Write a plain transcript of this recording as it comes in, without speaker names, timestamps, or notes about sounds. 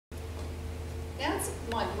Now it's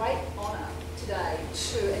my great honour today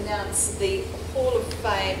to announce the Hall of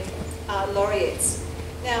Fame Laureates.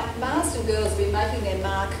 Now, Marsden girls have been making their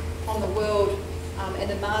mark on the world, and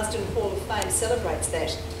the Marsden Hall of Fame celebrates that.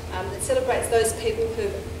 It celebrates those people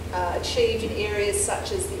who've achieved in areas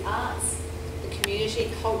such as the arts, the community,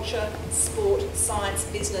 culture, sport, science,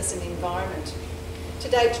 business and the environment. To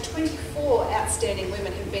date, 24 outstanding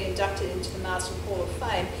women have been inducted into the Marsden Hall of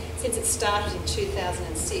Fame since it started in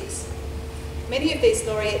 2006. Many of these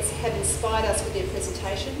laureates have inspired us with their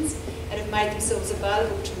presentations and have made themselves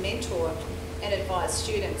available to mentor and advise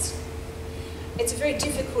students. It's a very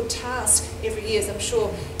difficult task every year, as I'm sure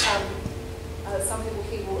some people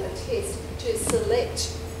here will attest, to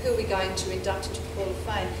select who we're going to induct into the Hall of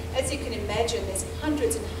Fame. As you can imagine, there's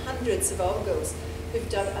hundreds and hundreds of old girls who've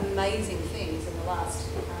done amazing things in the last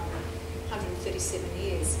 137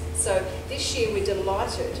 years. So this year we're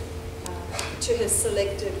delighted to have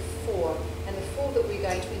selected 4. And the 4 that we're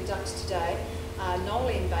going to induct today are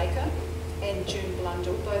Noeline and June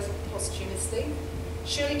Blundell, both posthumously,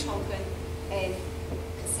 Shirley Tonkin and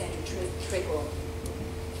Cassandra Treadwell.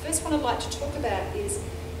 The first one I'd like to talk about is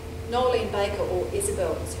Noeline Baker, or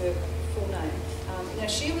Isabel is her full name. Now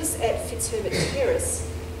she was at Fitzherbert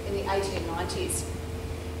Terrace in the 1890s.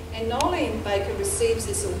 And Noeline Baker receives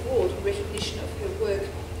this award in recognition of her work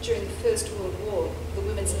during the First World War, the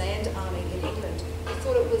Women's Land Army in England. We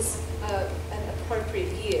thought it was an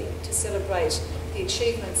appropriate year to celebrate the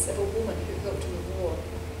achievements of a woman who helped in the war.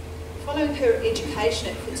 Following her education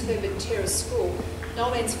at Fitzherbert Terrace School,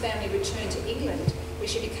 Noeline's family returned to England, where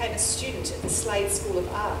she became a student at the Slade School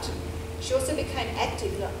of Art. She also became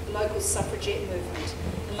active in the local suffragette movement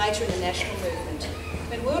and later in the national movement.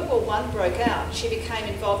 When World War I broke out, she became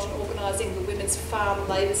involved in organising the Women's Farm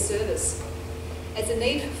Labour Service. As the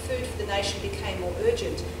need for food for the nation became more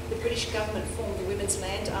urgent, the British government formed the Women's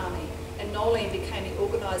Land Army, and Noeline became the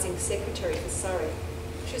organising secretary for Surrey.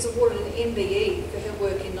 She was awarded an MBE for her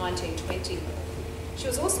work in 1920. She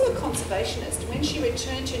was also a conservationist. When she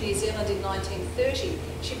returned to New Zealand in 1930,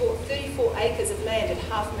 she bought 34 acres of land at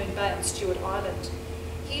Half Moon Bay on Stewart Island.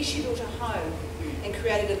 Here she built a home and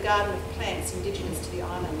created a garden of plants indigenous to the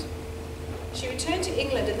island. She returned to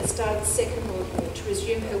England at the start of the Second World War to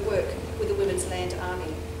resume her work with the Women's Land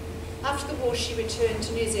Army. After the war, she returned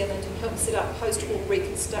to New Zealand and helped set up post-war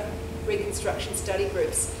reconstruction study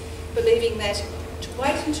groups, believing that to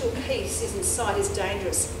wait until peace is in sight is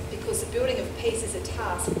dangerous because the building of peace is a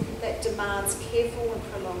task that demands careful and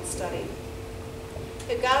prolonged study.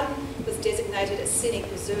 Her garden was designated a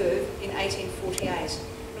scenic reserve in 1848,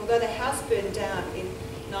 and although the house burned down in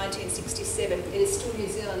 1967, it is still New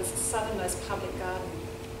Zealand's southernmost public garden.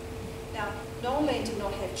 Now, Noeline did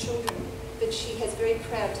not have children, but she has very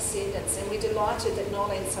proud descendants, and we're delighted that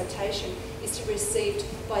Noeline's citation is to be received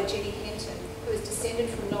by Jenny Henton, who is descended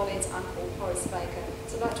from Noeline's uncle, Horace Baker.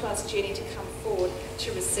 So I'd like to ask Jenny to come forward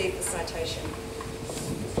to receive the citation.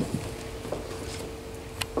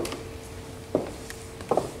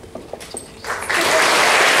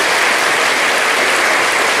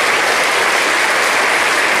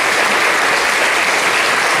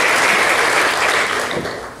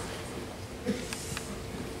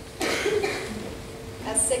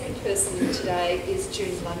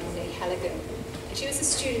 And she was a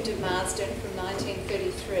student at Marsden from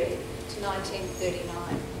 1933 to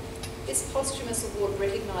 1939. This posthumous award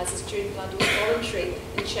recognises June Blundell's voluntary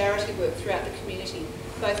and charity work throughout the community,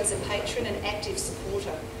 both as a patron and active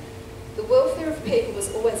supporter. The welfare of people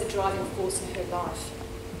was always a driving force in her life.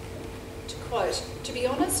 To quote, "To be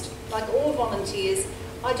honest, like all volunteers,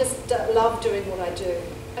 I just love doing what I do.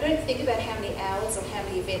 I don't think about how many hours or how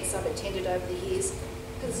many events I've attended over the years,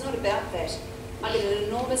 because it's not about that. I get an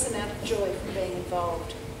enormous amount of joy from being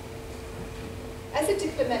involved." As a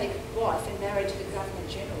diplomatic wife and married to the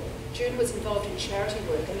Governor-General, June was involved in charity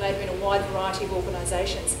work and later in a wide variety of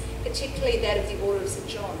organisations, particularly that of the Order of St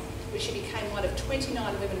John, where she became one of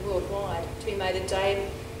 29 women worldwide to be made a Dame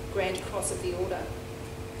Grand Cross of the Order.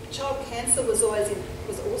 Child cancer was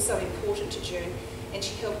also important to June, and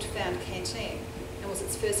she helped found Canteen and was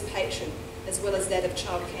its first patron, as well as that of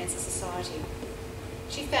Child Cancer Society.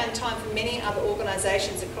 She found time for many other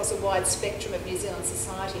organisations across a wide spectrum of New Zealand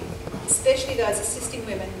society, especially those assisting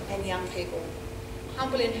women and young people.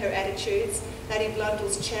 Humble in her attitudes, Lady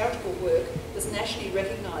Blundell's charitable work was nationally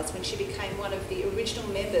recognised when she became one of the original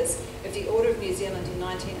members of the Order of New Zealand in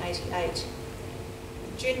 1988.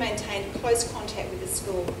 June maintained close contact with the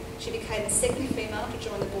school. She became the second female to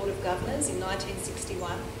join the Board of Governors in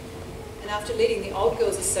 1961, and after leading the Old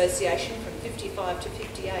Girls Association from 55 to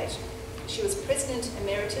 58, she was President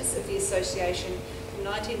Emeritus of the Association from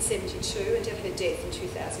 1972 until her death in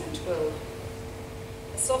 2012.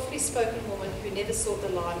 A softly spoken woman who never sought the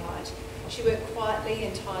limelight, she worked quietly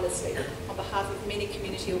and tirelessly on behalf of many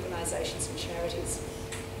community organisations and charities.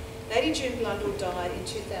 Lady June Blundell died in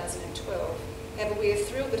 2012. However, we are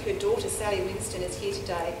thrilled that her daughter Sally Winston is here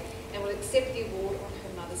today and will accept the award on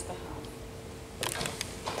her mother's behalf.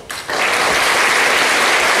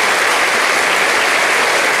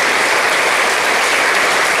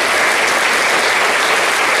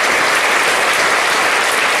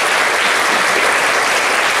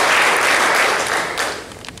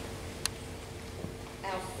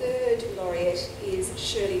 Our third laureate is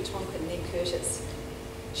Shirley Tonkin, near Curtis.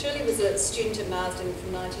 Shirley was a student at Marsden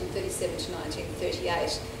from 1937 to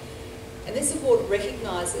 1938, and this award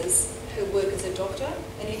recognises her work as a doctor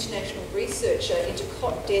and international researcher into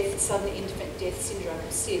cot death, sudden infant death syndrome,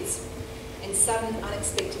 or SIDS, and sudden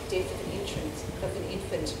unexpected death of an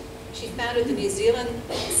infant. She founded the New Zealand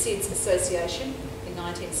SIDS Association in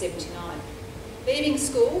 1979. Leaving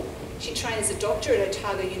school, she trained as a doctor at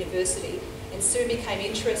Otago University and soon became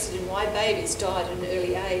interested in why babies died at an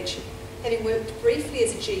early age. Having worked briefly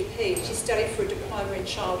as a GP, she studied for a diploma in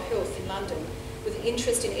child health in London with an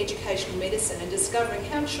interest in educational medicine and discovering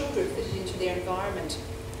how children fitted into their environment.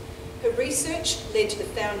 Her research led to the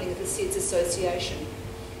founding of the SIDS Association.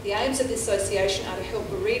 The aims of the association are to help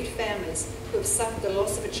bereaved families who have suffered the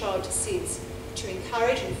loss of a child to SIDS, to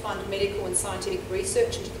encourage and fund medical and scientific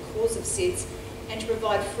research into the cause of SIDS, and to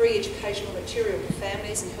provide free educational material for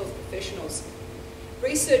families and health professionals.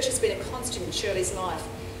 Research has been a constant in Shirley's life,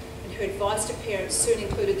 and her advice to parents soon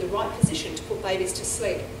included the right position to put babies to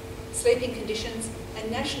sleep, sleeping conditions, and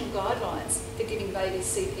national guidelines for giving babies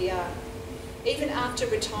CPR. Even after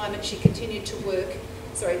retirement, she continued to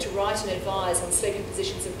write and advise on sleeping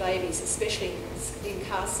positions of babies, especially in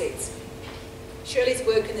car seats. Shirley's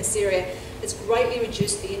work in this area has greatly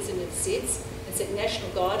reduced the incidence of SIDS and set national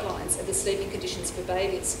guidelines of the sleeping conditions for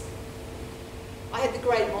babies. I had the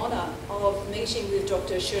great honour of meeting with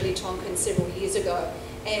Dr. Shirley Tonkin several years ago,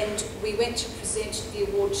 and we went to present the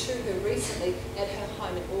award to her recently at her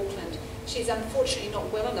home in Auckland. She's unfortunately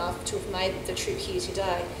not well enough to have made the trip here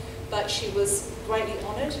today, but she was greatly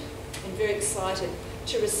honoured and very excited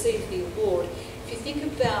to receive the award. If you think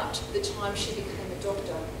about the time she became a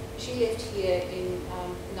doctor, she left here in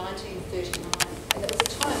 1939, and it was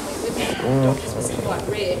a time when women becoming doctors was quite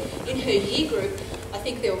rare. In her year group, I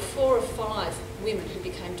think there were 4 or 5 women who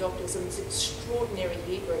became doctors. It was an extraordinary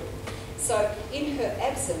year group. So in her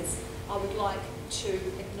absence, I would like to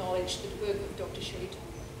acknowledge the work of Dr. Shirley Tonkin.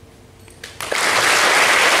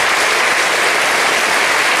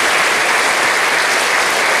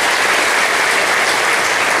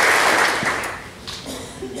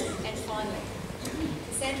 And finally,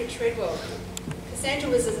 Cassandra Treadwell. Cassandra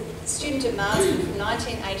was a student at Marsden from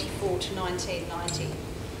 1984 to 1990.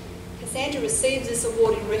 Cassandra receives this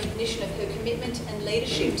award in recognition of her commitment and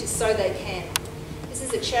leadership to So They Can. This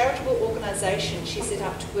is a charitable organisation she set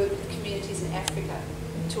up to work with communities in Africa,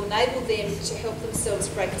 to enable them to help themselves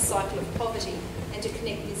break a cycle of poverty and to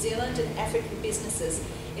connect New Zealand and African businesses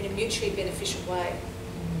in a mutually beneficial way.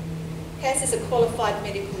 Cass is a qualified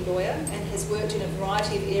medical lawyer and has worked in a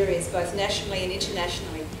variety of areas, both nationally and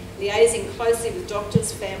internationally, liaising closely with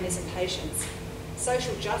doctors, families and patients.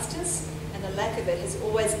 Social justice and the lack of it has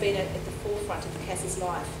always been at the forefront of Cass's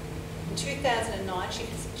life. In 2009,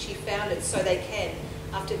 she founded So They Can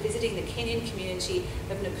after visiting the Kenyan community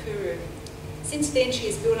of Nakuru. Since then, she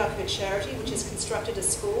has built up her charity, which has constructed a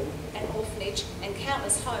school, an orphanage, and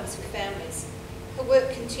countless homes for families. Her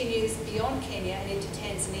work continues beyond Kenya and into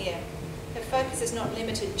Tanzania. Her focus is not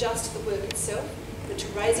limited just to the work itself, but to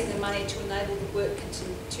raising the money to enable the work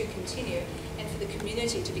to continue and for the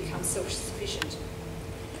community to become self-sufficient.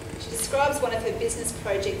 She describes one of her business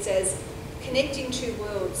projects as connecting 2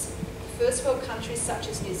 worlds. First world countries such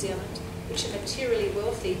as New Zealand, which are materially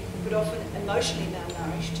wealthy but often emotionally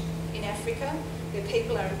malnourished. In Africa, where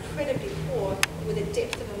people are incredibly poor with a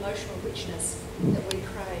depth of emotional richness that we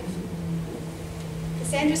crave.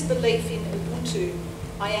 Cassandra's belief in Ubuntu,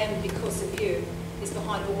 I am because of you, is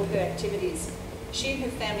behind all her activities. She and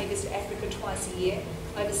her family visit Africa twice a year,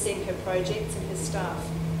 overseeing her projects and her staff.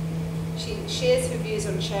 She shares her views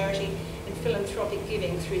on charity and philanthropic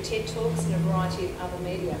giving through TED Talks and a variety of other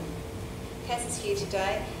media. Cass is here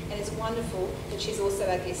today, and it's wonderful that she's also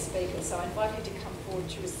our guest speaker, so I invite her to come forward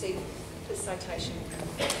to receive the citation.